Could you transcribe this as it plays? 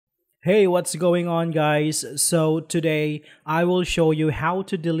Hey, what's going on, guys? So today I will show you how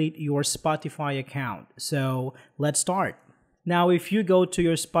to delete your Spotify account. So let's start. Now, if you go to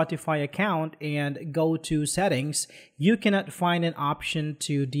your Spotify account and go to settings, you cannot find an option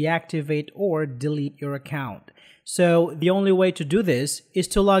to deactivate or delete your account. So the only way to do this is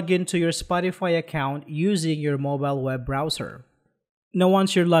to log into your Spotify account using your mobile web browser. Now,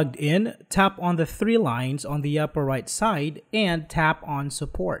 once you're logged in, tap on the three lines on the upper right side and tap on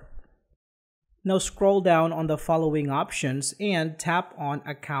support. Now scroll down on the following options and tap on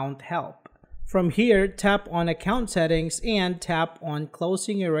Account Help. From here, tap on Account Settings and tap on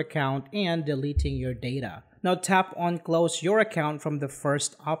Closing your account and deleting your data. Now tap on Close your account from the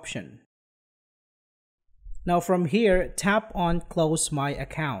first option. Now from here, tap on Close my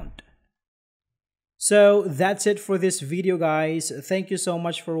account. So that's it for this video, guys. Thank you so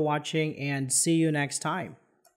much for watching and see you next time.